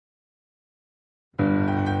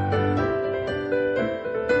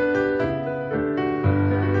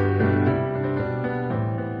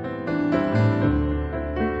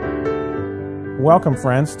Welcome,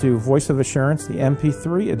 friends, to Voice of Assurance, the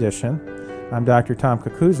MP3 edition. I'm Dr. Tom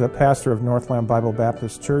Kakuza, pastor of Northland Bible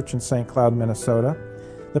Baptist Church in St. Cloud, Minnesota.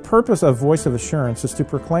 The purpose of Voice of Assurance is to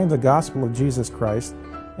proclaim the gospel of Jesus Christ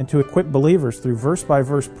and to equip believers through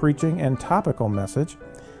verse-by-verse preaching and topical message.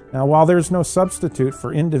 Now, while there is no substitute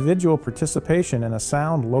for individual participation in a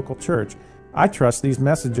sound local church, I trust these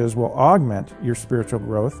messages will augment your spiritual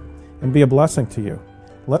growth and be a blessing to you.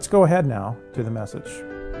 Let's go ahead now to the message.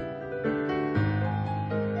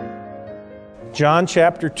 John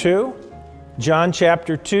chapter 2. John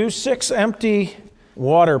chapter 2, 6 empty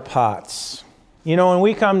water pots. You know, when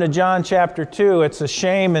we come to John chapter 2, it's a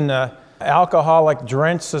shame in the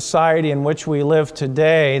alcoholic-drenched society in which we live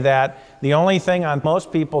today that the only thing on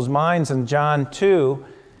most people's minds in John 2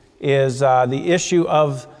 is the issue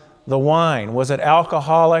of the wine. Was it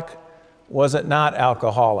alcoholic? Was it not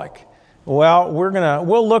alcoholic? Well,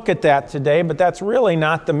 we'll look at that today, but that's really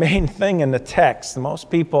not the main thing in the text. Most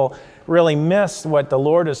people really miss what the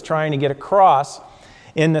Lord is trying to get across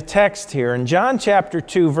in the text here. In John chapter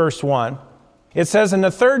 2, verse 1, it says, "In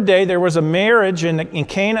the third day there was a marriage in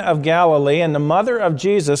Cana of Galilee, and the mother of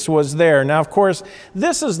Jesus was there." Now, of course,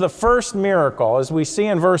 this is the first miracle. As we see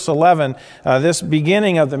in verse 11, this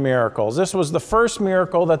beginning of the miracles. This was the first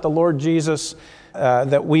miracle that the Lord Jesus,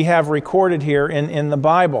 that we have recorded here in the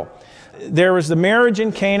Bible. There was the marriage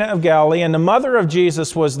in Cana of Galilee, and the mother of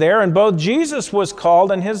Jesus was there, and both Jesus was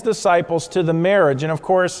called and his disciples to the marriage. And of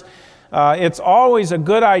course, it's always a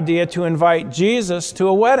good idea to invite Jesus to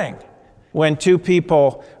a wedding when two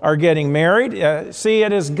people are getting married. See,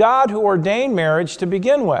 it is God who ordained marriage to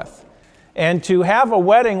begin with. And to have a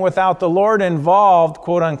wedding without the Lord involved,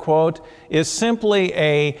 quote unquote, is simply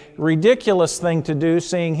a ridiculous thing to do,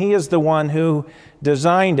 seeing He is the one who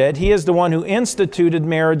designed it. He is the one who instituted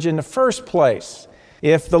marriage in the first place.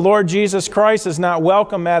 If the Lord Jesus Christ is not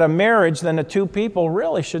welcome at a marriage, then the two people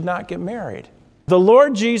really should not get married. The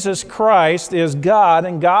Lord Jesus Christ is God,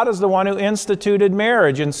 and God is the one who instituted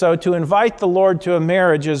marriage. And so to invite the Lord to a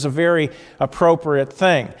marriage is a very appropriate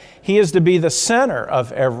thing. He is to be the center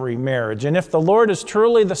of every marriage. And if the Lord is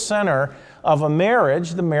truly the center of a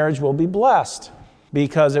marriage, the marriage will be blessed,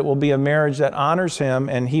 because it will be a marriage that honors Him,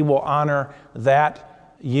 and He will honor that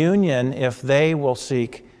union if they will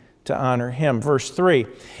seek to honor Him. Verse 3,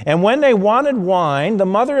 "And when they wanted wine, the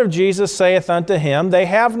mother of Jesus saith unto Him, They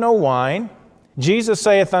have no wine. Jesus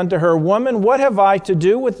saith unto her, Woman, what have I to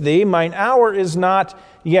do with thee? Mine hour is not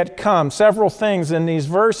yet come." Several things in these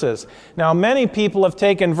verses. Now, many people have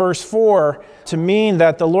taken verse 4 to mean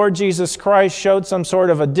that the Lord Jesus Christ showed some sort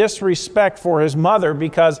of a disrespect for His mother,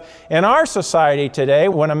 because in our society today,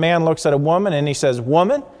 when a man looks at a woman and he says,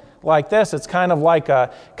 "Woman," like this, it's kind of like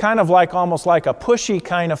almost like a pushy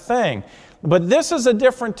kind of thing. But this is a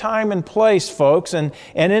different time and place, folks, and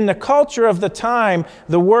in the culture of the time,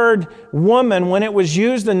 the word woman, when it was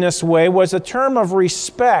used in this way, was a term of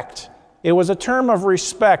respect. It was a term of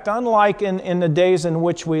respect, unlike in the days in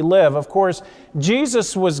which we live. Of course,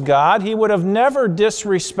 Jesus was God. He would have never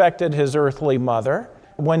disrespected His earthly mother.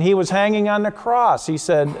 When He was hanging on the cross, He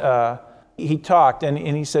said, He talked and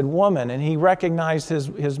He said, "Woman," and He recognized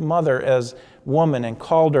His mother as woman and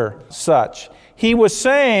called her such. He was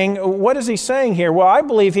saying, what is He saying here? Well, I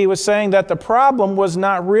believe He was saying that the problem was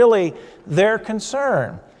not really their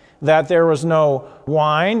concern, that there was no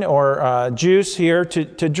wine or juice here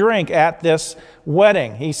to drink at this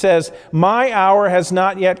wedding. He says, "My hour has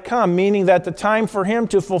not yet come," meaning that the time for Him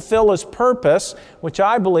to fulfill His purpose, which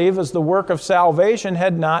I believe is the work of salvation,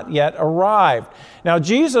 had not yet arrived. Now,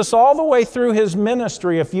 Jesus, all the way through His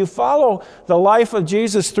ministry, if you follow the life of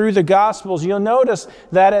Jesus through the Gospels, you'll notice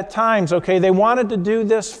that at times, they wanted to do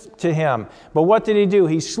this to Him. But what did He do?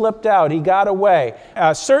 He slipped out. He got away.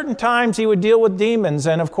 Certain times He would deal with demons,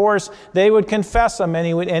 and of course, they would confess Him,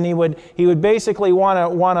 and He would basically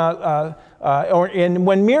and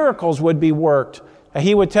when miracles would be worked,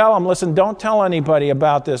 He would tell them, "Listen, don't tell anybody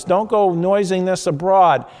about this. Don't go noising this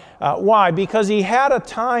abroad." Why? Because He had a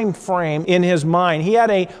time frame in His mind. He had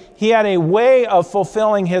a way of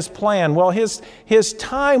fulfilling His plan. Well, His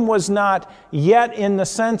time was not yet in the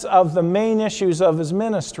sense of the main issues of His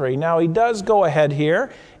ministry. Now, He does go ahead here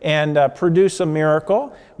and produce a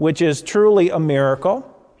miracle, which is truly a miracle,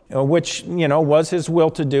 which, was His will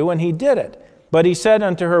to do, and He did it. But He said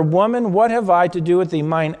unto her, "Woman, what have I to do with thee?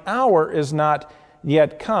 Mine hour is not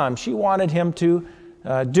yet come." She wanted Him to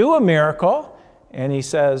do a miracle, and He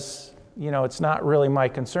says, it's not really my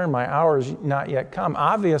concern. My hour is not yet come.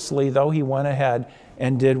 Obviously, though, He went ahead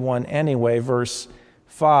and did one anyway. Verse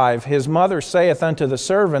 5, "His mother saith unto the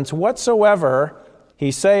servants, Whatsoever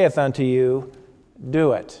He saith unto you,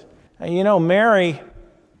 do it." Mary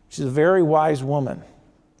She's a very wise woman.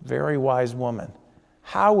 Very wise woman.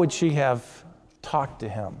 How would she have talked to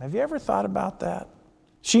him? Have you ever thought about that?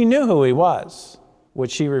 She knew who he was.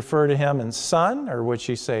 Would she refer to him as son, or would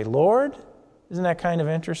she say Lord? Isn't that kind of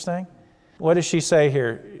interesting? What does she say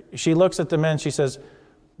here? She looks at the men, she says,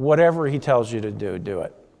 whatever he tells you to do, do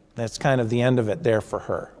it. That's kind of the end of it there for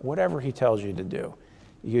her. Whatever he tells you to do,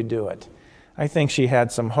 you do it. I think she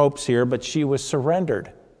had some hopes here, but she was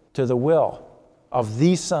surrendered to the will of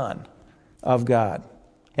the Son of God.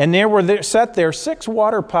 And there were set there 6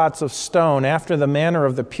 water pots of stone after the manner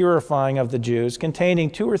of the purifying of the Jews, containing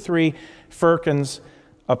 2 or 3 firkins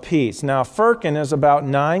apiece. Now, a firkin is about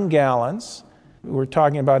 9 gallons. We're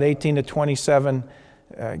talking about 18 to 27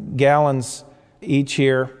 gallons each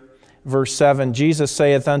here. Verse 7, Jesus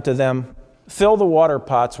saith unto them, fill the water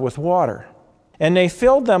pots with water. And they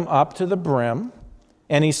filled them up to the brim.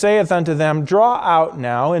 And he saith unto them, draw out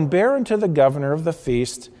now, and bear unto the governor of the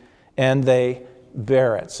feast. And they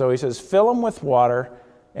bear it. So he says, fill them with water.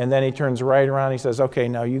 And then he turns right around. He says, okay,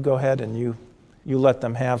 now you go ahead and you let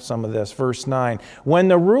them have some of this. Verse 9, when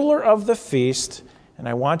the ruler of the feast, and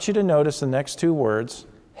I want you to notice the next 2 words,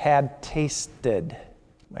 had tasted.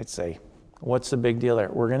 You might say, what's the big deal there?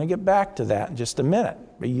 We're going to get back to that in just a minute.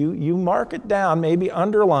 But you mark it down, maybe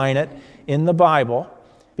underline it in the Bible,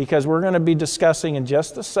 because we're going to be discussing in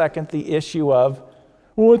just a second the issue of,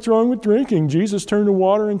 well, what's wrong with drinking? Jesus turned the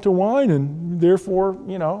water into wine, and therefore,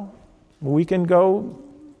 we can go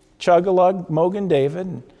chug-a-lug, Mogan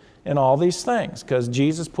David, and all these things, because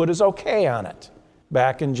Jesus put his okay on it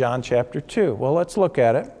back in John chapter 2. Well, let's look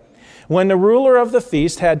at it. When the ruler of the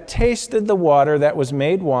feast had tasted the water that was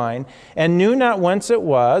made wine, and knew not whence it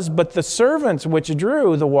was, but the servants which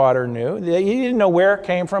drew the water knew. He didn't know where it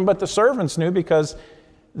came from, but the servants knew because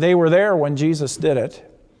they were there when Jesus did it.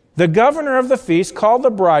 The governor of the feast called the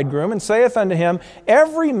bridegroom, and saith unto him,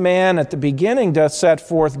 every man at the beginning doth set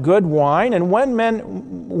forth good wine, and when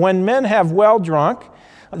men have well drunk,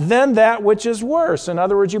 then that which is worse. In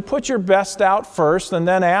other words, you put your best out first, and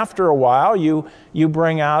then after a while, you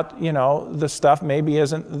bring out, the stuff maybe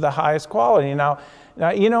isn't the highest quality. Now,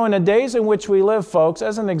 in the days in which we live, folks,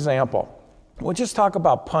 as an example, we'll just talk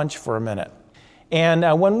about punch for a minute.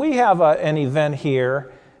 And when we have an event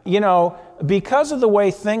here, because of the way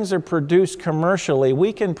things are produced commercially,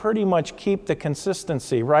 we can pretty much keep the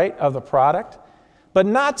consistency, right, of the product. But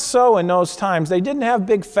not so in those times. They didn't have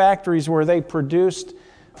big factories where they produced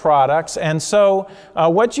products, and so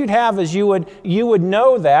what you'd have is you would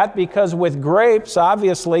know that, because with grapes,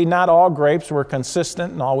 obviously not all grapes were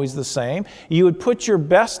consistent and always the same. You would put your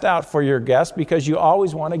best out for your guests because you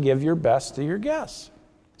always want to give your best to your guests.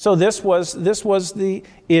 So this was the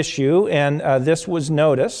issue, and this was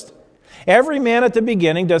noticed. Every man at the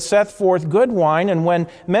beginning does set forth good wine, and when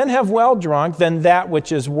men have well drunk, then that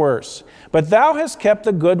which is worse. But thou hast kept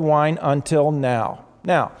the good wine until now.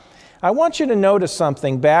 Now, I want you to notice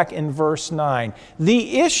something back in verse 9.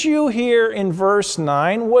 The issue here in verse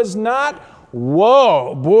 9 was not,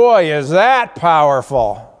 whoa, boy, is that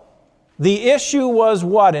powerful. The issue was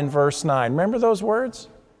what in verse 9? Remember those words?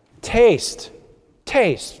 Taste.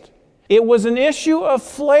 Taste. It was an issue of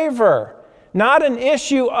flavor, not an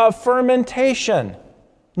issue of fermentation.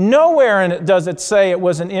 Nowhere in it does it say it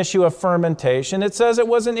was an issue of fermentation. It says it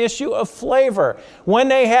was an issue of flavor. When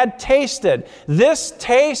they had tasted, this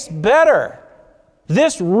tastes better.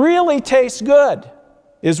 This really tastes good,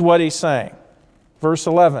 is what he's saying. Verse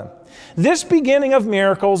 11. This beginning of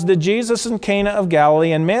miracles did Jesus in Cana of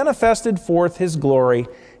Galilee, and manifested forth his glory,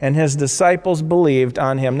 and his disciples believed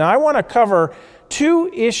on him. Now I want to cover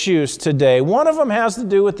 2 issues today. One of them has to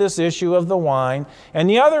do with this issue of the wine, and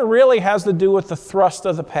the other really has to do with the thrust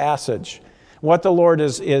of the passage, what the Lord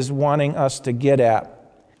is wanting us to get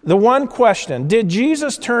at. The one question, did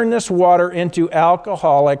Jesus turn this water into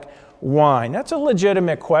alcoholic wine? That's a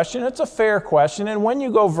legitimate question. It's a fair question, and when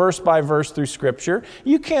you go verse by verse through Scripture,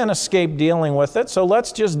 you can't escape dealing with it, so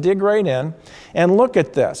let's just dig right in and look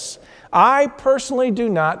at this. I personally do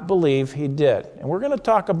not believe he did, and we're going to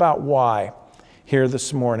talk about why here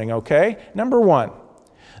this morning, okay? Number 1,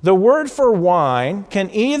 the word for wine can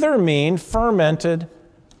either mean fermented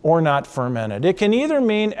or not fermented. It can either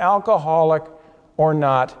mean alcoholic or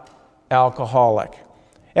not alcoholic.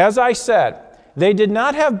 As I said, they did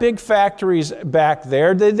not have big factories back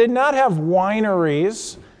there. They did not have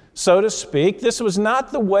wineries, so to speak. This was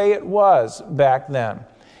not the way it was back then.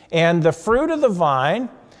 And the fruit of the vine,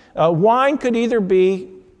 wine could either be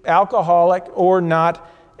alcoholic or not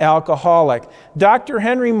alcoholic. Dr.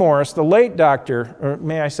 Henry Morris, the late doctor, or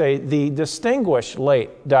may I say the distinguished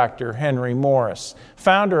late Dr. Henry Morris,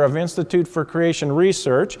 founder of Institute for Creation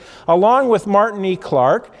Research, along with Martin E.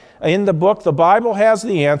 Clark, in the book The Bible Has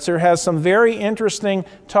the Answer, has some very interesting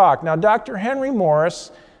talk. Now, Dr. Henry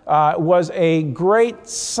Morris was a great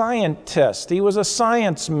scientist. He was a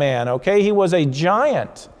science man, okay? He was a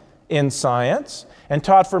giant in science and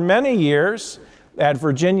taught for many years at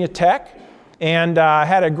Virginia Tech, and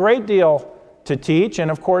had a great deal to teach,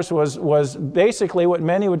 and of course was basically what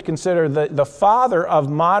many would consider the father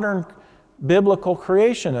of modern biblical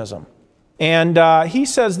creationism. And he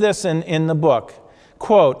says this in the book,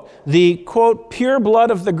 quote, the, quote, pure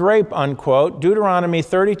blood of the grape, unquote, Deuteronomy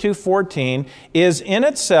 32:14, is in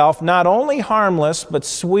itself not only harmless, but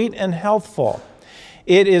sweet and healthful.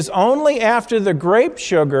 It is only after the grape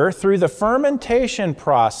sugar, through the fermentation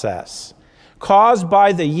process, caused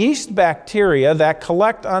by the yeast bacteria that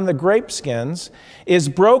collect on the grape skins, is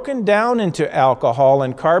broken down into alcohol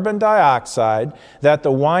and carbon dioxide, that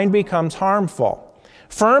the wine becomes harmful.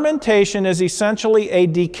 Fermentation is essentially a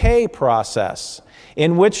decay process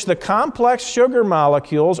in which the complex sugar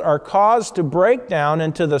molecules are caused to break down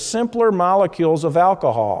into the simpler molecules of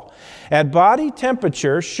alcohol. At body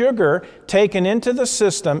temperature, sugar taken into the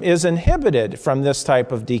system is inhibited from this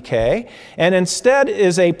type of decay and instead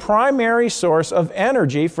is a primary source of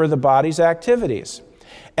energy for the body's activities.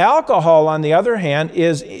 Alcohol, on the other hand,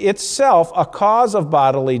 is itself a cause of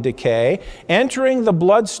bodily decay, entering the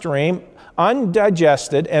bloodstream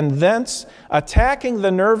undigested and thence attacking the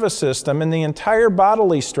nervous system and the entire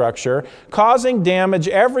bodily structure, causing damage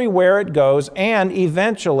everywhere it goes, and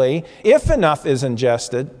eventually, if enough is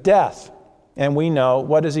ingested, death. And we know,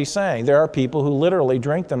 what is he saying? There are people who literally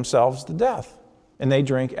drink themselves to death, and they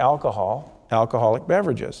drink alcoholic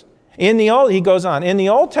beverages. He goes on, in the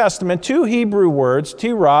Old Testament, two Hebrew words,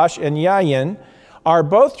 tirash and yayin, are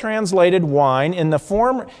both translated wine, in the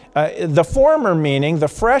former meaning the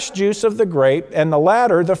fresh juice of the grape, and the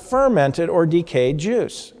latter the fermented or decayed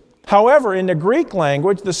juice. However, in the Greek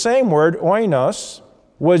language, the same word, oinos,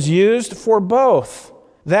 was used for both.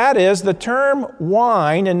 That is, the term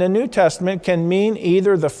wine in the New Testament can mean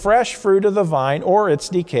either the fresh fruit of the vine or its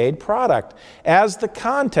decayed product, as the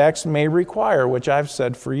context may require, which I've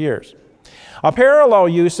said for years. A parallel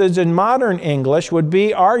usage in modern English would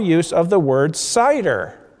be our use of the word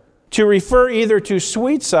cider, to refer either to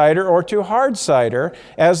sweet cider or to hard cider,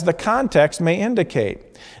 as the context may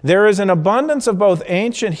indicate. There is an abundance of both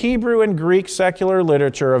ancient Hebrew and Greek secular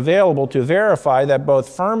literature available to verify that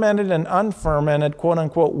both fermented and unfermented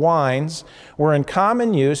quote-unquote wines were in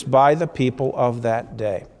common use by the people of that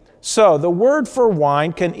day. So the word for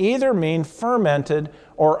wine can either mean fermented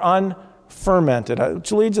or unfermented,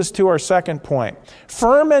 which leads us to our second point.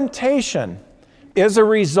 Fermentation is a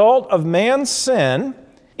result of man's sin,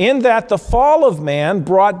 in that the fall of man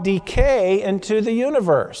brought decay into the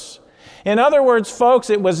universe. In other words, folks,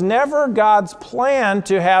 it was never God's plan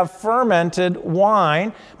to have fermented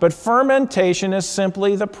wine, but fermentation is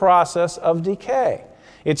simply the process of decay.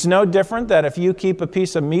 It's no different that if you keep a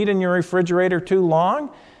piece of meat in your refrigerator too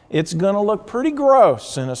long, it's going to look pretty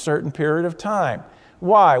gross in a certain period of time.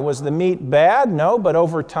 Why? Was the meat bad? No, but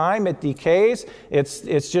over time it decays.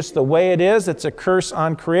 It's just the way it is. It's a curse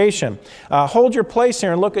on creation. Hold your place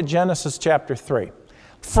here and look at Genesis chapter 3.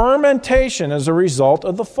 Fermentation is a result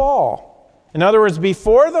of the fall. In other words,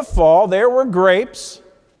 before the fall there were grapes,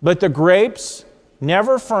 but the grapes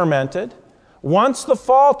never fermented. Once the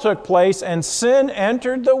fall took place and sin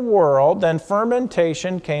entered the world, then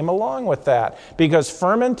fermentation came along with that, because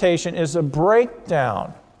fermentation is a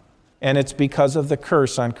breakdown. And it's because of the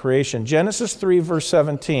curse on creation. Genesis 3, verse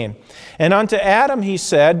 17. And unto Adam he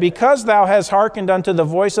said, because thou hast hearkened unto the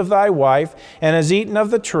voice of thy wife, and hast eaten of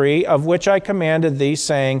the tree of which I commanded thee,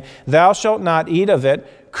 saying, thou shalt not eat of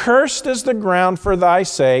it, cursed is the ground for thy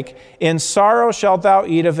sake, in sorrow shalt thou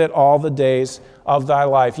eat of it all the days of thy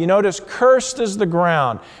life. You notice, cursed is the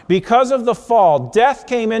ground. Because of the fall, death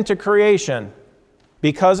came into creation.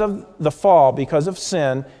 Because of the fall, because of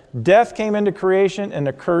sin, death came into creation and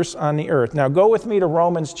a curse on the earth. Now go with me to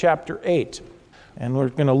Romans chapter 8. And we're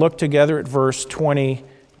going to look together at verse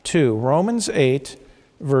 22. Romans 8,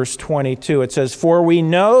 verse 22. It says, for we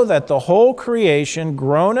know that the whole creation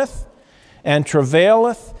groaneth and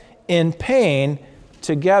travaileth in pain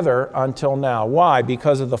together until now. Why?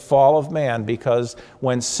 Because of the fall of man. Because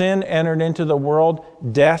when sin entered into the world,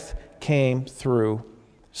 death came through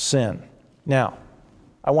sin. Now,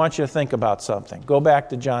 I want you to think about something. Go back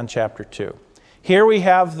to John chapter 2. Here we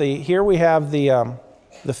have the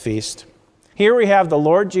feast. Here we have the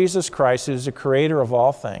Lord Jesus Christ, who is the creator of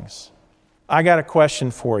all things, I got a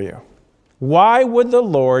question for you. Why would the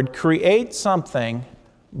Lord create something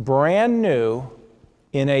brand new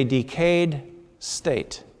in a decayed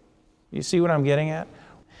state? You see what I'm getting at?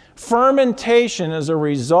 Fermentation is a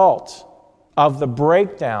result of the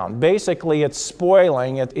breakdown. Basically, it's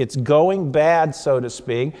spoiling, it's going bad, so to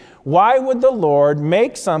speak. Why would the Lord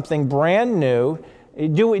make something brand new?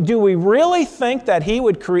 Do we really think that He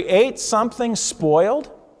would create something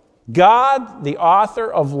spoiled? God, the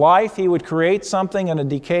author of life, He would create something in a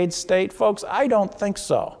decayed state? Folks, I don't think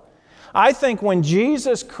so. I think when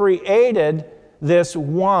Jesus created this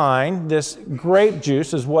wine, this grape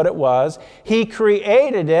juice is what it was, He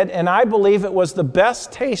created it, and I believe it was the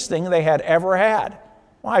best tasting they had ever had.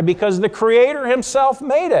 Why? Because the Creator Himself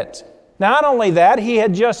made it. Not only that, He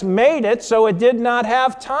had just made it so it did not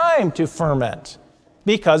have time to ferment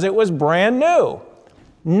because it was brand new.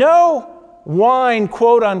 No wine,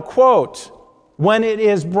 quote unquote, when it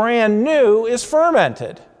is brand new, is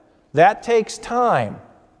fermented. That takes time.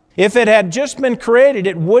 If it had just been created,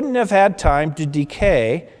 it wouldn't have had time to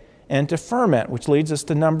decay and to ferment, which leads us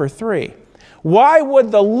to number 3. Why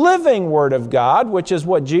would the living Word of God, which is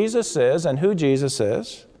what Jesus is and who Jesus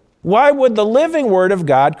is, why would the living Word of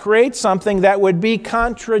God create something that would be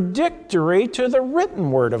contradictory to the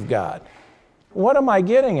written Word of God? What am I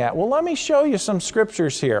getting at? Well, let me show you some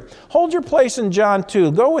scriptures here. Hold your place in John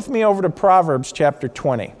 2. Go with me over to Proverbs chapter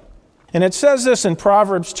 20. And it says this in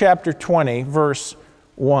Proverbs chapter 20, verse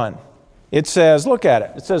 1. It says, look at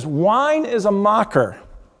it. It says, wine is a mocker.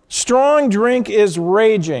 Strong drink is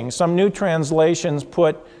raging. Some new translations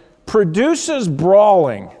put, produces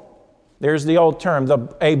brawling. There's the old term.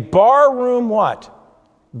 A barroom what?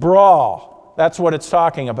 Brawl. That's what it's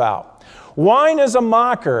talking about. Wine is a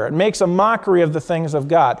mocker. It makes a mockery of the things of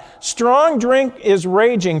God. Strong drink is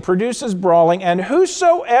raging, produces brawling, and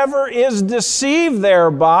whosoever is deceived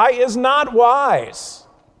thereby is not wise.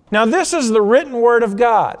 Now, this is the written Word of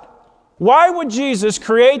God. Why would Jesus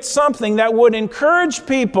create something that would encourage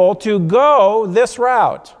people to go this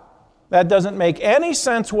route? That doesn't make any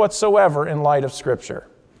sense whatsoever in light of Scripture.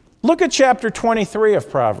 Look at chapter 23 of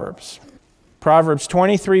Proverbs. Proverbs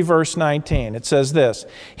 23, verse 19. It says this,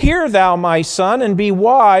 hear thou, my son, and be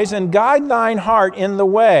wise, and guide thine heart in the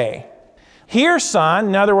way. Hear, son,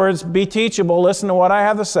 in other words, be teachable, listen to what I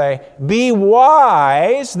have to say. Be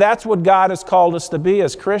wise, that's what God has called us to be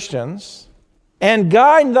as Christians. And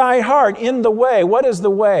guide thy heart in the way. What is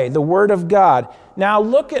the way? The Word of God. Now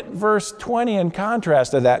look at verse 20 in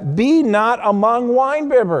contrast to that. Be not among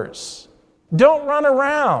winebibbers. Don't run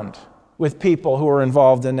around with people who are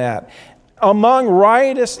involved in that. Among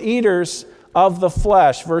riotous eaters of the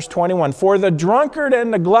flesh, verse 21. For the drunkard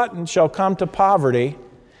and the glutton shall come to poverty,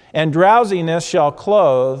 and drowsiness shall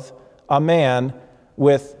clothe a man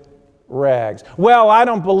with rags. Well, I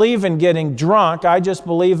don't believe in getting drunk. I just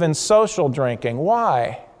believe in social drinking.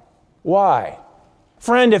 Why? Why?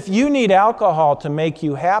 Friend, if you need alcohol to make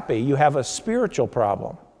you happy, you have a spiritual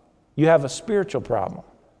problem. You have a spiritual problem.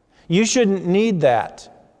 You shouldn't need that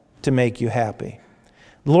to make you happy.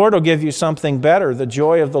 The Lord will give you something better. The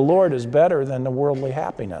joy of the Lord is better than the worldly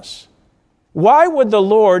happiness. Why would the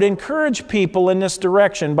Lord encourage people in this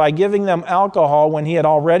direction by giving them alcohol when He had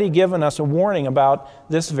already given us a warning about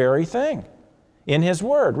this very thing in His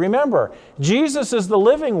Word? Remember, Jesus is the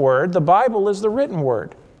living Word. The Bible is the written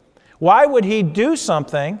Word. Why would He do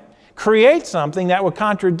something, create something that would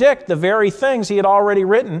contradict the very things He had already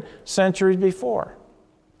written centuries before?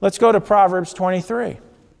 Let's go to Proverbs 23.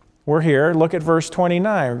 We're here. Look at verse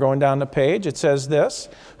 29. We're going down the page. It says this,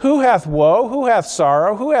 who hath woe? Who hath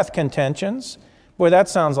sorrow? Who hath contentions? Boy, that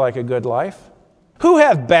sounds like a good life. Who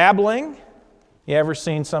hath babbling? You ever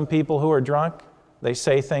seen some people who are drunk? They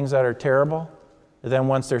say things that are terrible. And then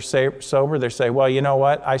once they're sober, they say, well, you know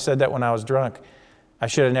what? I said that when I was drunk. I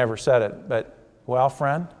should have never said it. But, well,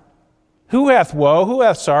 friend, who hath woe? Who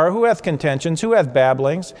hath sorrow? Who hath contentions? Who hath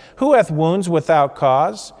babblings? Who hath wounds without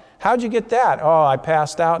cause? How'd you get that? Oh, I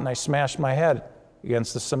passed out and I smashed my head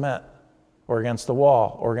against the cement or against the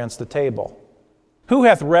wall or against the table. Who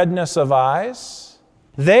hath redness of eyes?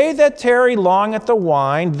 They that tarry long at the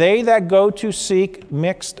wine, they that go to seek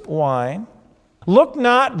mixed wine. Look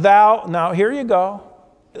not thou, now here you go.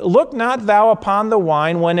 Look not thou upon the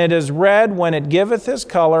wine when it is red, when it giveth his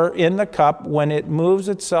color in the cup, when it moves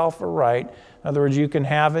itself aright. In other words, you can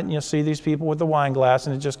have it and you'll see these people with the wine glass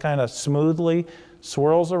and it just kind of smoothly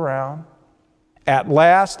swirls around. At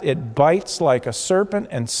last it bites like a serpent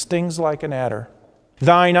and stings like an adder.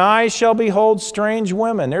 Thine eyes shall behold strange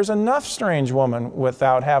women. There's enough strange women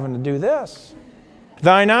without having to do this.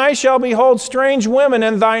 Thine eyes shall behold strange women,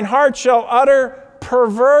 and thine heart shall utter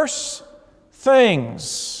perverse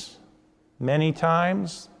things. Many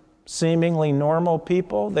times, seemingly normal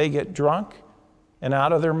people, they get drunk, and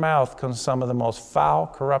out of their mouth comes some of the most foul,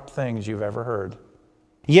 corrupt things you've ever heard.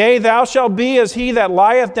 Yea, thou shalt be as he that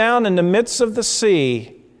lieth down in the midst of the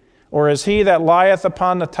sea, or as he that lieth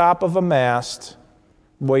upon the top of a mast.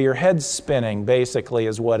 Boy, your head's spinning, basically,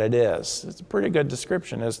 is what it is. It's a pretty good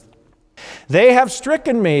description, isn't it? They have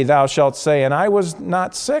stricken me, thou shalt say, and I was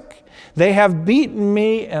not sick. They have beaten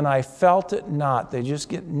me, and I felt it not. They just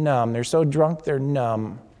get numb. They're so drunk, they're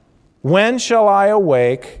numb. When shall I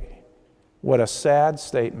awake? What a sad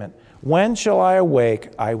statement. When shall I awake?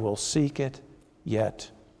 I will seek it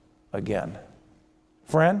yet again.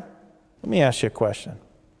 Friend, let me ask you a question.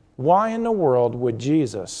 Why in the world would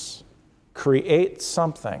Jesus create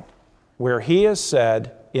something where he has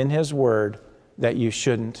said in his word that you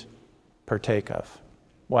shouldn't partake of?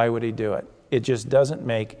 Why would he do it? It just doesn't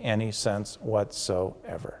make any sense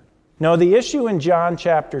whatsoever. No, the issue in John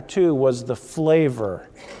chapter 2 was the flavor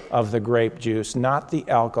of the grape juice, not the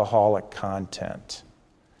alcoholic content.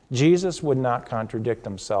 Jesus would not contradict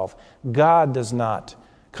himself. God does not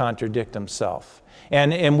contradict himself.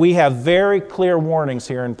 And we have very clear warnings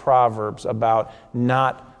here in Proverbs about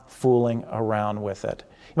not fooling around with it.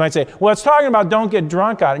 You might say, well, it's talking about don't get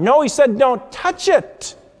drunk on it. No, he said don't touch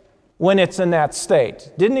it when it's in that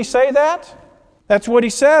state. Didn't he say that? That's what he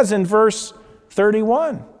says in verse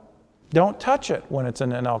 31. Don't touch it when it's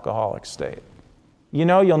in an alcoholic state. You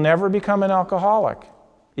know, you'll never become an alcoholic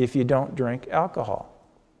if you don't drink alcohol.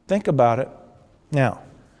 Think about it. Now,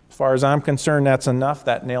 as far as I'm concerned, that's enough.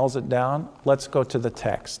 That nails it down. Let's go to the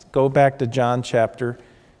text. Go back to John chapter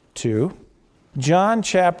 2. John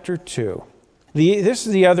chapter 2. This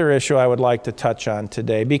is the other issue I would like to touch on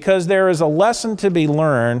today, because there is a lesson to be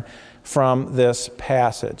learned from this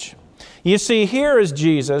passage. You see, here is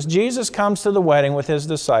Jesus. Jesus comes to the wedding with his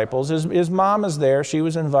disciples. His mom is there. She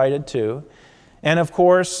was invited too. And of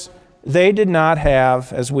course, they did not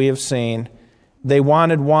have, as we have seen, they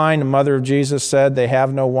wanted wine. The mother of Jesus said, they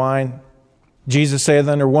have no wine. Jesus saith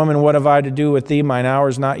unto her, Woman, what have I to do with thee? Mine hour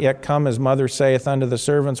is not yet come. His mother saith unto the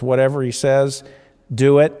servants, Whatever he says,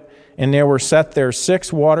 do it. And there were set there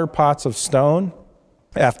 6 water pots of stone,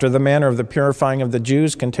 after the manner of the purifying of the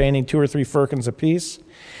Jews, containing 2 or 3 firkins apiece.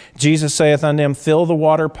 Jesus saith unto them, Fill the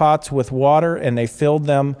water pots with water, and they filled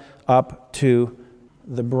them up to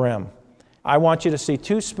the brim. I want you to see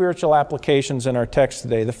 2 spiritual applications in our text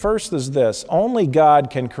today. The first is this: only God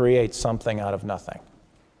can create something out of nothing.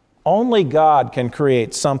 Only God can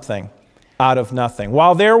create something out of nothing.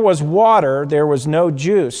 While there was water, there was no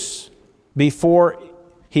juice before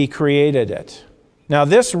he created it. Now,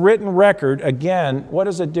 this written record, again, what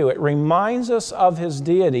does it do? It reminds us of his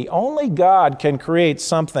deity. Only God can create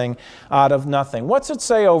something out of nothing. What's it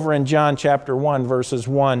say over in John chapter 1, verses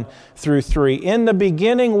 1 through 3? In the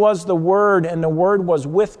beginning was the Word, and the Word was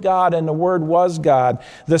with God, and the Word was God.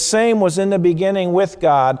 The same was in the beginning with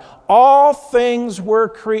God. All things were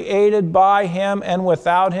created by him, and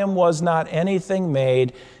without him was not anything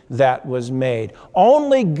made that was made.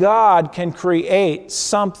 Only God can create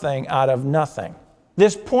something out of nothing.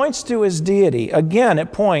 This points to his deity. Again,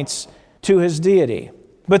 it points to his deity.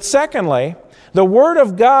 But secondly, the Word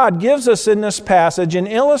of God gives us in this passage an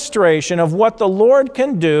illustration of what the Lord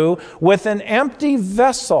can do with an empty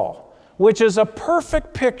vessel, which is a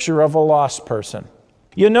perfect picture of a lost person.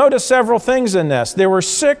 You notice several things in this. There were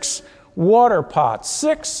 6 water pots.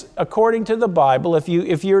 6, according to the Bible. If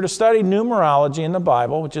you're to study numerology in the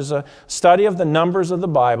Bible, which is a study of the numbers of the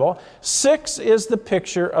Bible, 6 is the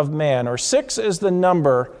picture of man, or 6 is the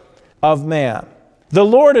number of man. The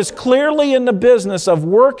Lord is clearly in the business of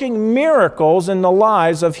working miracles in the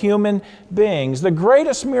lives of human beings. The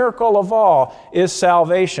greatest miracle of all is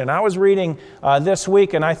salvation. I was reading this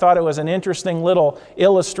week, and I thought it was an interesting little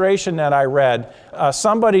illustration that I read.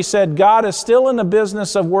 Somebody said, God is still in the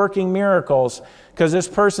business of working miracles, because this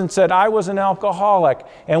person said, I was an alcoholic,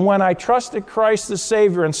 and when I trusted Christ the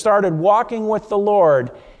Savior and started walking with the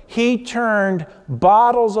Lord, He turned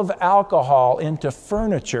bottles of alcohol into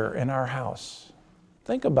furniture in our house.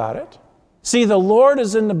 Think about it. See, the Lord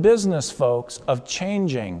is in the business, folks, of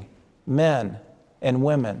changing men and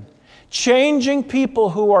women, changing people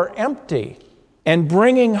who are empty and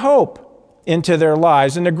bringing hope into their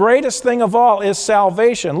lives. And the greatest thing of all is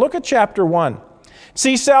salvation. Look at chapter 1.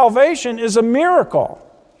 See, salvation is a miracle.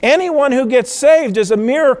 Anyone who gets saved is a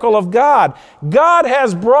miracle of God. God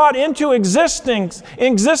has brought into existence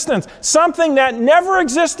something that never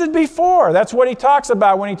existed before. That's what he talks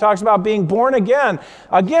about when he talks about being born again.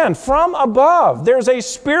 Again, from above. There's a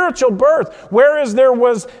spiritual birth. Whereas there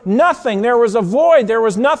was nothing, there was a void, there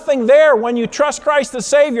was nothing there. When you trust Christ the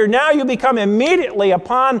Savior, now you become immediately,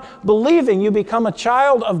 upon believing, you become a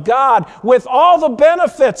child of God with all the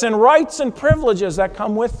benefits and rights and privileges that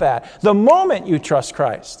come with that. The moment you trust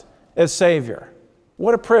Christ as Savior.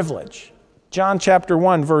 What a privilege. John chapter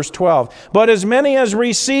 1, verse 12. But as many as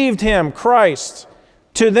received him, Christ,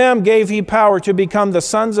 to them gave he power to become the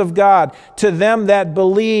sons of God, to them that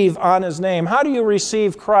believe on his name. How do you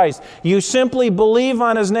receive Christ? You simply believe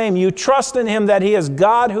on his name. You trust in him that he is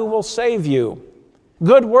God who will save you.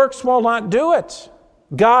 Good works will not do it.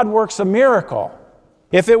 God works a miracle.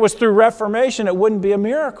 If it was through Reformation, it wouldn't be a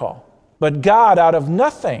miracle. But God, out of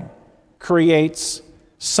nothing, creates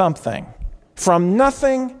something. From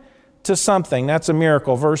nothing to something. That's a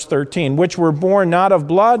miracle. Verse 13. Which were born not of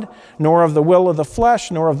blood, nor of the will of the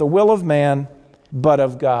flesh, nor of the will of man, but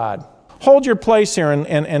of God. Hold your place here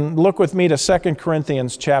and look with me to 2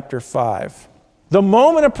 Corinthians chapter 5. The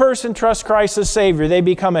moment a person trusts Christ as Savior, they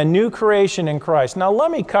become a new creation in Christ. Now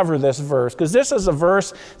let me cover this verse, because this is a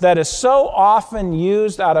verse that is so often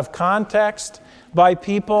used out of context by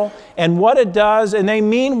people, and what it does, and they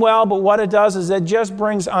mean well, but what it does is it just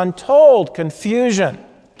brings untold confusion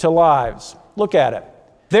to lives. Look at it.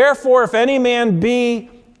 Therefore, if any man be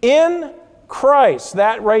in Christ,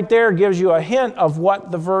 that right there gives you a hint of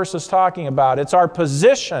what the verse is talking about. It's our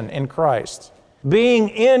position in Christ. Being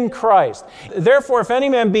in Christ. Therefore, if any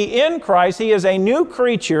man be in Christ, he is a new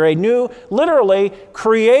creature, a new, literally,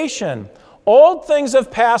 creation. Old things have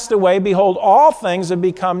passed away. Behold, all things have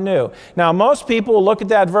become new. Now, most people will look at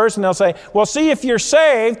that verse and they'll say, well, see, if you're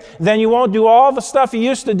saved, then you won't do all the stuff you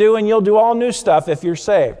used to do and you'll do all new stuff if you're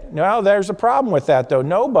saved. Well, there's a problem with that, though.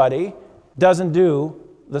 Nobody doesn't do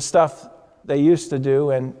the stuff they used to do,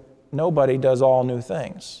 and nobody does all new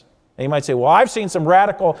things. And you might say, well, I've seen some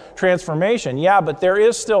radical transformation. Yeah, but there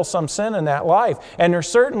is still some sin in that life, and there's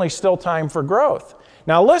certainly still time for growth.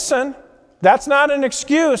 Now, listen, that's not an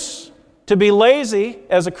excuse to be lazy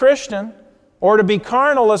as a Christian or to be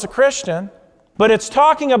carnal as a Christian, but it's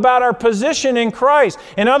talking about our position in Christ.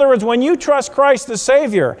 In other words, when you trust Christ as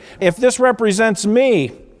Savior, if this represents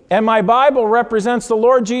me and my Bible represents the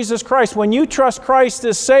Lord Jesus Christ, when you trust Christ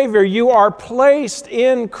as Savior, you are placed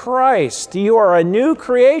in Christ. You are a new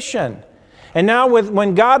creation. And now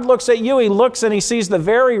when God looks at you, he looks and he sees the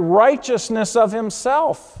very righteousness of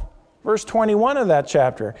himself. Verse 21 of that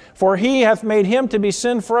chapter. For he hath made him to be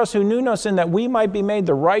sin for us who knew no sin, that we might be made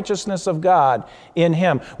the righteousness of God in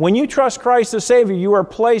him. When you trust Christ as Savior, you are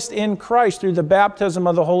placed in Christ through the baptism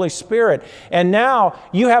of the Holy Spirit. And now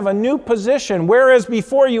you have a new position, whereas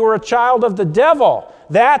before you were a child of the devil.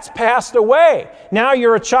 That's passed away. Now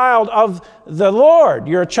you're a child of the Lord.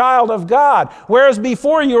 You're a child of God. Whereas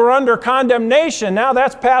before you were under condemnation, now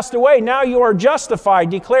that's passed away. Now you are justified,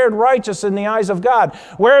 declared righteous in the eyes of God.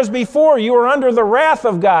 Whereas before you were under the wrath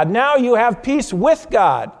of God, now you have peace with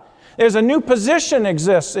God. There's a new position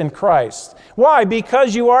exists in Christ. Why?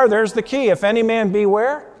 Because you are, there's the key, if any man be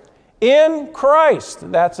where? In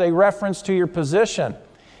Christ. That's a reference to your position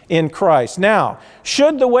in Christ. Now,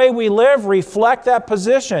 should the way we live reflect that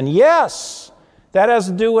position? Yes. That has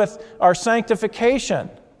to do with our sanctification,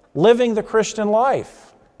 living the Christian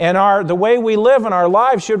life. And the way we live in our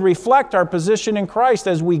lives should reflect our position in Christ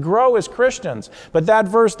as we grow as Christians. But that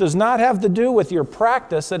verse does not have to do with your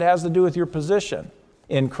practice. It has to do with your position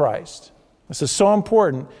in Christ. This is so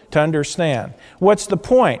important to understand. What's the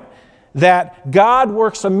point? That God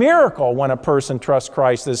works a miracle when a person trusts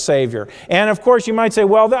Christ as Savior. And of course you might say,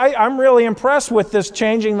 well, I'm really impressed with this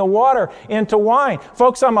changing the water into wine.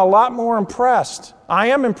 Folks, I'm a lot more impressed. I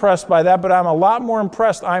am impressed by that, but I'm a lot more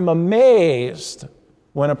impressed. I'm amazed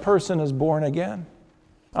when a person is born again.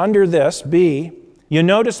 Under this, B, you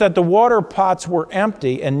notice that the water pots were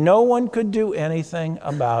empty and no one could do anything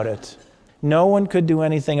about it. No one could do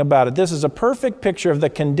anything about it. This is a perfect picture of the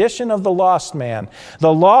condition of the lost man.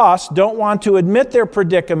 The lost don't want to admit their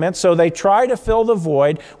predicament, so they try to fill the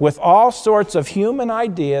void with all sorts of human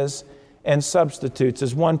ideas and substitutes.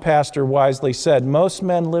 As one pastor wisely said, most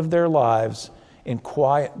men live their lives in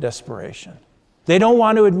quiet desperation. They don't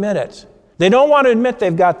want to admit it. They don't want to admit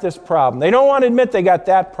they've got this problem. They don't want to admit they got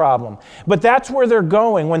that problem. But that's where they're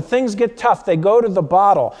going. When things get tough, they go to the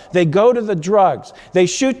bottle. They go to the drugs. They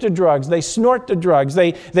shoot the drugs. They snort the drugs.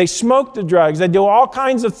 They smoke the drugs. They do all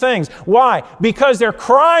kinds of things. Why? Because they're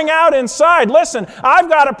crying out inside, listen, I've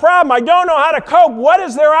got a problem. I don't know how to cope. What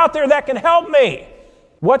is there out there that can help me?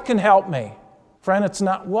 What can help me? Friend, it's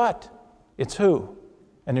not what, it's who.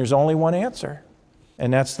 And there's only one answer,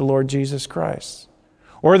 and that's the Lord Jesus Christ.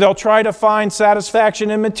 Or they'll try to find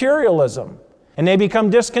satisfaction in materialism, and they become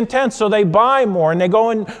discontent, so they buy more, and they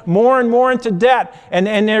go in more and more into debt,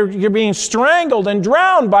 and you're being strangled and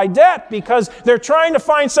drowned by debt because they're trying to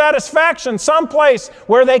find satisfaction someplace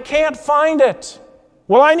where they can't find it.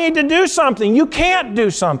 Well, I need to do something. You can't do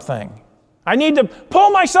something. I need to pull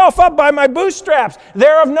myself up by my bootstraps.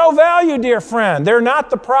 They're of no value, dear friend. They're not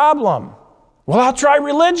the problem. Well, I'll try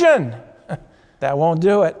religion. That won't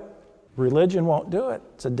do it. Religion won't do it.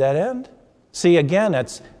 It's a dead end. See, again,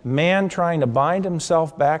 it's man trying to bind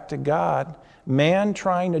himself back to God, man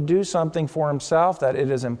trying to do something for himself that it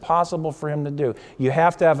is impossible for him to do. You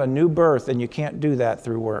have to have a new birth, and you can't do that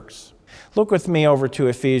through works. Look with me over to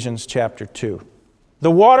Ephesians chapter 2.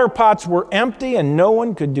 The water pots were empty and no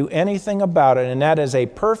one could do anything about it, and that is a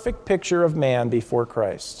perfect picture of man before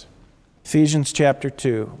Christ. Ephesians chapter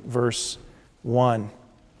 2, verse 1.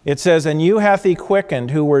 It says, "And you hath he quickened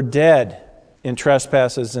who were dead in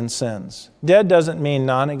trespasses and sins." Dead doesn't mean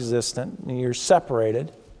non-existent. You're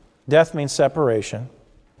separated. Death means separation.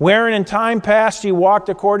 "Wherein in time past ye walked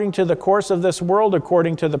according to the course of this world,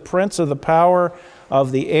 according to the prince of the power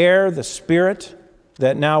of the air, the spirit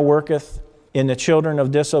that now worketh in the children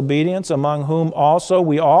of disobedience, among whom also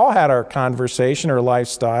we all had our conversation or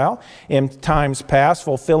lifestyle in times past,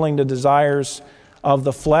 fulfilling the desires of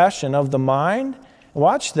the flesh and of the mind."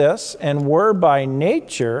 Watch this. "And were by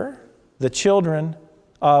nature the children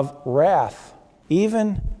of wrath,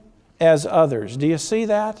 even as others." Do you see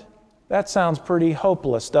that? That sounds pretty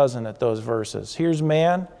hopeless, doesn't it, those verses? Here's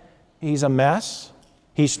man. He's a mess.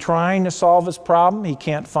 He's trying to solve his problem. He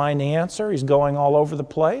can't find the answer. He's going all over the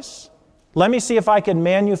place. Let me see if I can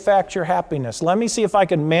manufacture happiness. Let me see if I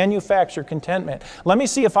can manufacture contentment. Let me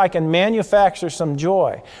see if I can manufacture some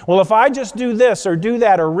joy. Well, if I just do this or do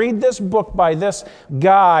that or read this book by this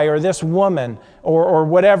guy or this woman or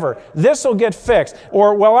whatever, this will get fixed.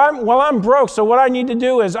 Or, well, I'm broke, so what I need to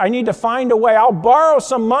do is I need to find a way. I'll borrow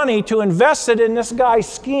some money to invest it in this guy's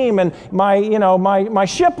scheme, and my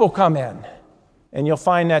ship will come in. And you'll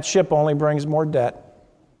find that ship only brings more debt.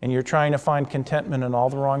 And you're trying to find contentment in all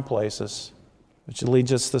the wrong places, which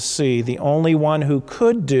leads us to see the only one who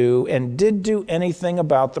could do and did do anything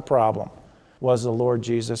about the problem was the Lord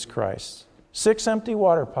Jesus Christ. 6 empty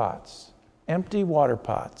water pots. Empty water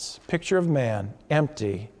pots. Picture of man,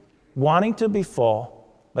 empty, wanting to be full,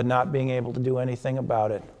 but not being able to do anything about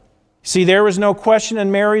it. See, there was no question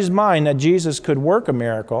in Mary's mind that Jesus could work a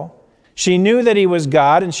miracle. She knew that he was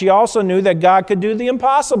God, and she also knew that God could do the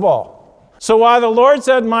impossible. So while the Lord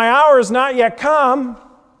said, "My hour is not yet come,"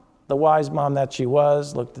 the wise mom that she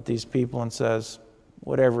was looked at these people and says,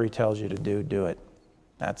 "Whatever he tells you to do, do it."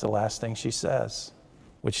 That's the last thing she says,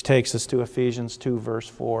 which takes us to Ephesians 2, verse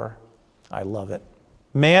 4. I love it.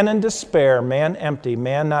 Man in despair, man empty,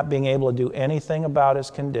 man not being able to do anything about his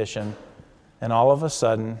condition, and all of a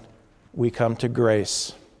sudden, we come to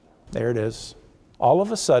grace. There it is. All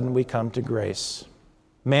of a sudden, we come to grace.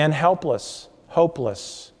 Man helpless,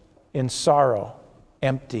 hopeless, in sorrow,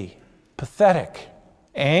 empty, pathetic,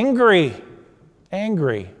 angry.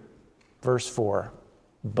 Verse 4,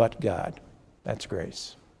 but God. That's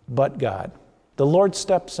grace. But God. The Lord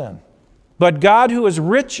steps in. But God, who is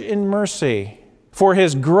rich in mercy, for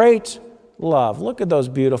his great love. Look at those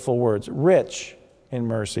beautiful words. Rich in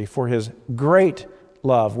mercy, for his great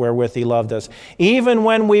love wherewith he loved us. Even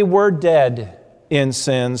when we were dead in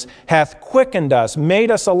sins, hath quickened us,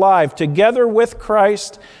 made us alive together with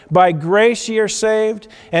Christ. By grace ye are saved,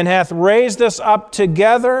 and hath raised us up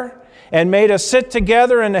together, and made us sit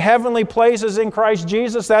together in the heavenly places in Christ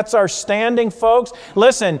Jesus. That's our standing, folks.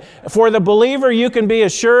 Listen, for the believer, you can be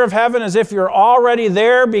as sure of heaven as if you're already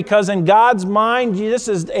there, because in God's mind, this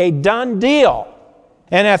is a done deal.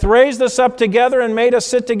 And hath raised us up together and made us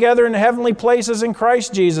sit together in the heavenly places in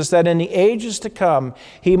Christ Jesus, that in the ages to come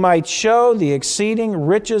he might show the exceeding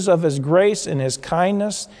riches of his grace and his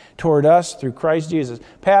kindness toward us through Christ Jesus.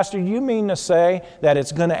 Pastor, you mean to say that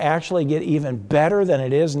it's going to actually get even better than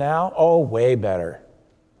it is now? Oh, way better.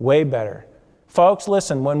 Way better. Folks,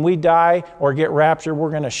 listen, when we die or get raptured,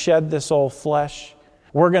 we're going to shed this old flesh.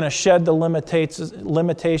 We're going to shed the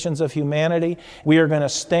limitations of humanity. We are going to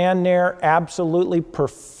stand there absolutely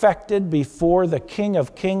perfected before the King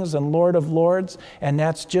of Kings and Lord of Lords. And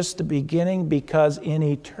that's just the beginning, because in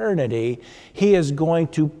eternity, he is going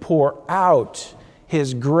to pour out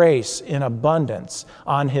his grace in abundance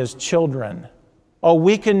on his children. Oh,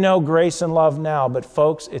 we can know grace and love now, but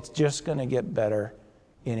folks, it's just going to get better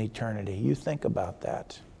in eternity. You think about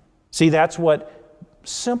that. See, that's what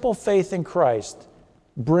simple faith in Christ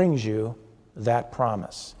brings you that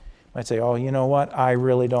promise. You might say, oh, you know what? I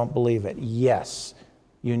really don't believe it. Yes,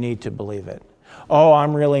 you need to believe it. Oh,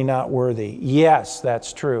 I'm really not worthy. Yes,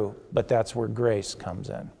 that's true, but that's where grace comes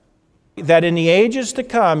in. That in the ages to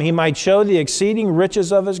come he might show the exceeding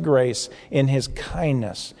riches of his grace in his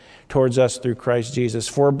kindness towards us through Christ Jesus.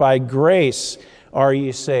 For by grace are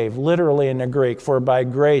ye saved. Literally in the Greek, for by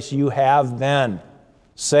grace you have been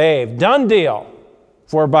saved. Done deal.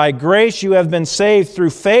 For by grace you have been saved through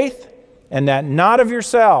faith, and that not of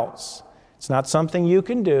yourselves. It's not something you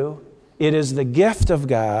can do. It is the gift of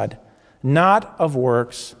God, not of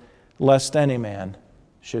works, lest any man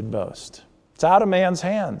should boast. It's out of man's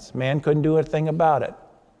hands. Man couldn't do a thing about it.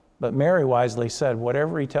 But Mary wisely said,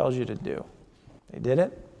 whatever he tells you to do. They did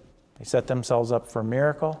it. They set themselves up for a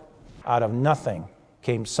miracle. Out of nothing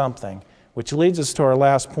came something. Which leads us to our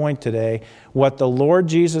last point today. What the Lord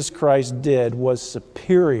Jesus Christ did was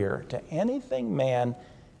superior to anything man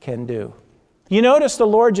can do. You notice the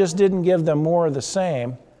Lord just didn't give them more of the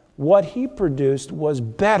same. What he produced was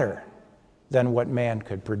better than what man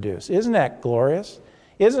could produce. Isn't that glorious?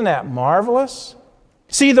 Isn't that marvelous?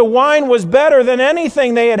 See, the wine was better than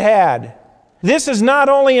anything they had had. This is not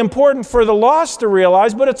only important for the lost to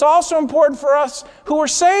realize, but it's also important for us who are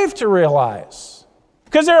saved to realize.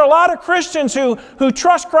 Because there are a lot of Christians who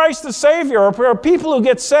trust Christ as Savior, or people who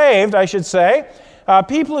get saved, I should say.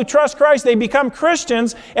 People who trust Christ, they become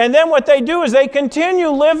Christians, and then what they do is they continue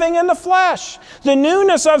living in the flesh. The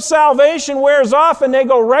newness of salvation wears off, and they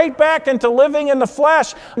go right back into living in the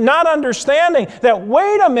flesh, not understanding that,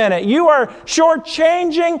 wait a minute, you are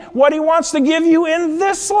shortchanging what he wants to give you in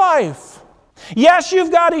this life. Yes,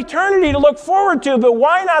 you've got eternity to look forward to, but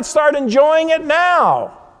why not start enjoying it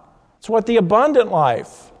now? It's what the abundant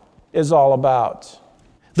life is all about.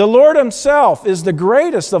 The Lord himself is the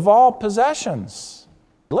greatest of all possessions.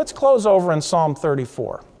 Let's close over in Psalm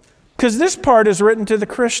 34. Because this part is written to the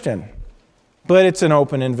Christian. But it's an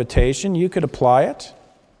open invitation. You could apply it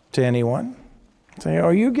to anyone. Say,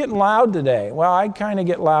 are you getting loud today? Well, I kind of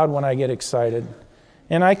get loud when I get excited.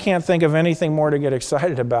 And I can't think of anything more to get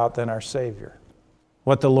excited about than our Savior.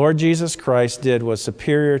 What the Lord Jesus Christ did was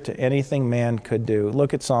superior to anything man could do.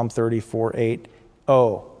 Look at Psalm 34:8.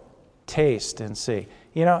 Oh, taste and see.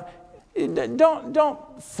 You know,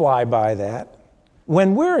 don't fly by that.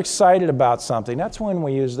 When we're excited about something, that's when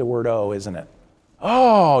we use the word oh, isn't it?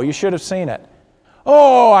 Oh, you should have seen it.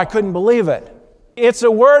 Oh, I couldn't believe it. It's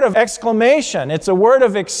a word of exclamation. It's a word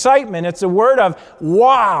of excitement. It's a word of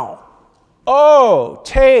wow. Oh,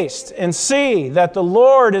 taste and see that the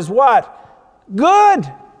Lord is what? Good.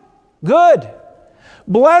 Good.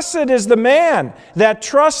 Blessed is the man that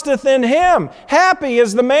trusteth in him. Happy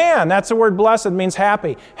is the man. That's the word blessed, means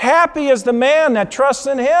happy. Happy is the man that trusts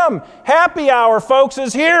in him. Happy hour, folks,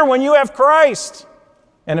 is here when you have Christ.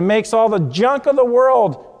 And it makes all the junk of the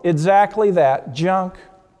world exactly that, junk.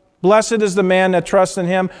 Blessed is the man that trusts in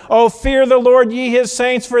him. Oh, fear the Lord, ye his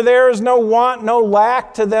saints, for there is no want, no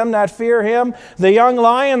lack to them that fear him. The young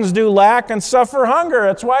lions do lack and suffer hunger.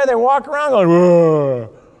 That's why they walk around going, whoa,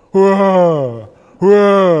 whoa.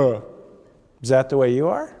 Whoa. Is that the way you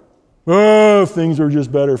are? Oh, things are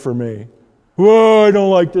just better for me. Whoa, I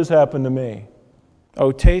don't like this happen to me.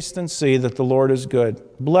 Oh, taste and see that the Lord is good.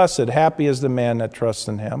 Blessed, happy is the man that trusts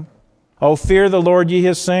in him. Oh, fear the Lord, ye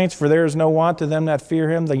his saints, for there is no want to them that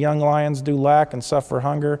fear him. The young lions do lack and suffer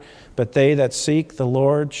hunger, but they that seek the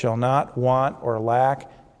Lord shall not want or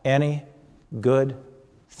lack any good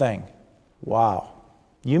thing. Wow.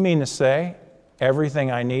 You mean to say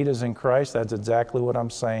everything I need is in Christ? That's exactly what I'm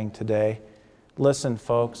saying today. Listen,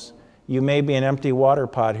 folks, you may be an empty water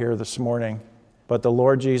pot here this morning, but the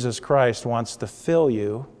Lord Jesus Christ wants to fill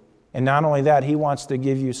you. And not only that, he wants to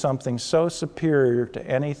give you something so superior to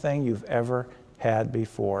anything you've ever had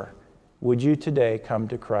before. Would you today come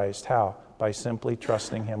to Christ? How? By simply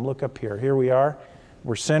trusting him. Look up here. Here we are.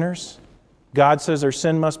 We're sinners. God says our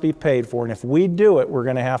sin must be paid for, and if we do it, we're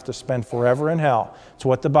going to have to spend forever in hell. It's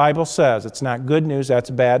what the Bible says. It's not good news, that's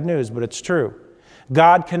bad news, but it's true.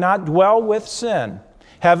 God cannot dwell with sin.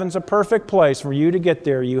 Heaven's a perfect place. For you to get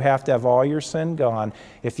there, you have to have all your sin gone.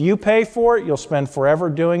 If you pay for it, you'll spend forever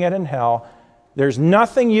doing it in hell. There's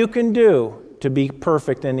nothing you can do to be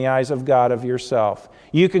perfect in the eyes of God of yourself.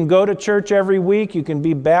 You can go to church every week, you can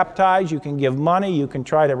be baptized, you can give money, you can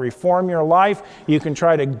try to reform your life, you can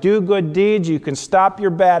try to do good deeds, you can stop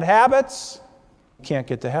your bad habits. You can't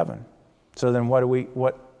get to heaven. So then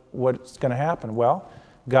what's going to happen? Well,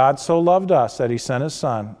 God so loved us that he sent his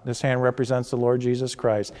Son. This hand represents the Lord Jesus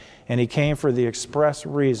Christ. And he came for the express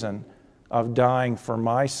reason of dying for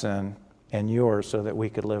my sin and yours so that we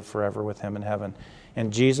could live forever with him in heaven.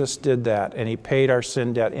 And Jesus did that, and he paid our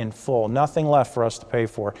sin debt in full. Nothing left for us to pay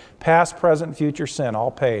for. Past, present, future sin,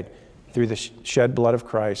 all paid through the shed blood of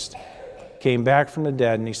Christ. Came back from the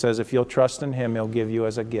dead, and he says if you'll trust in him, he'll give you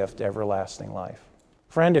as a gift everlasting life.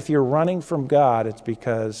 Friend, if you're running from God, it's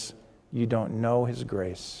because you don't know his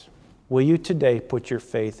grace. Will you today put your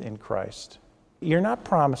faith in Christ? You're not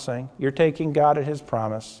promising. You're taking God at his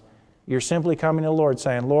promise. You're simply coming to the Lord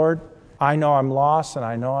saying, Lord, I know I'm lost and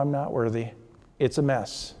I know I'm not worthy. It's a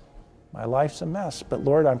mess. My life's a mess. But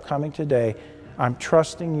Lord, I'm coming today. I'm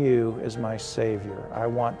trusting you as my Savior. I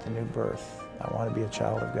want the new birth. I want to be a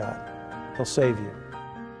child of God. He'll save you.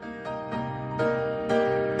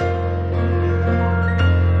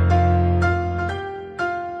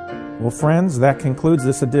 Well, friends, that concludes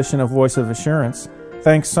this edition of Voice of Assurance.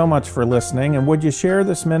 Thanks so much for listening, and would you share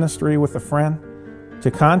this ministry with a friend? To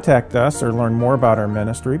contact us or learn more about our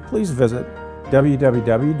ministry, please visit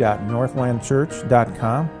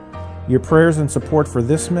www.northlandchurch.com. Your prayers and support for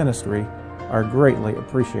this ministry are greatly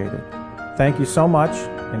appreciated. Thank you so much,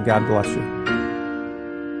 and God bless you.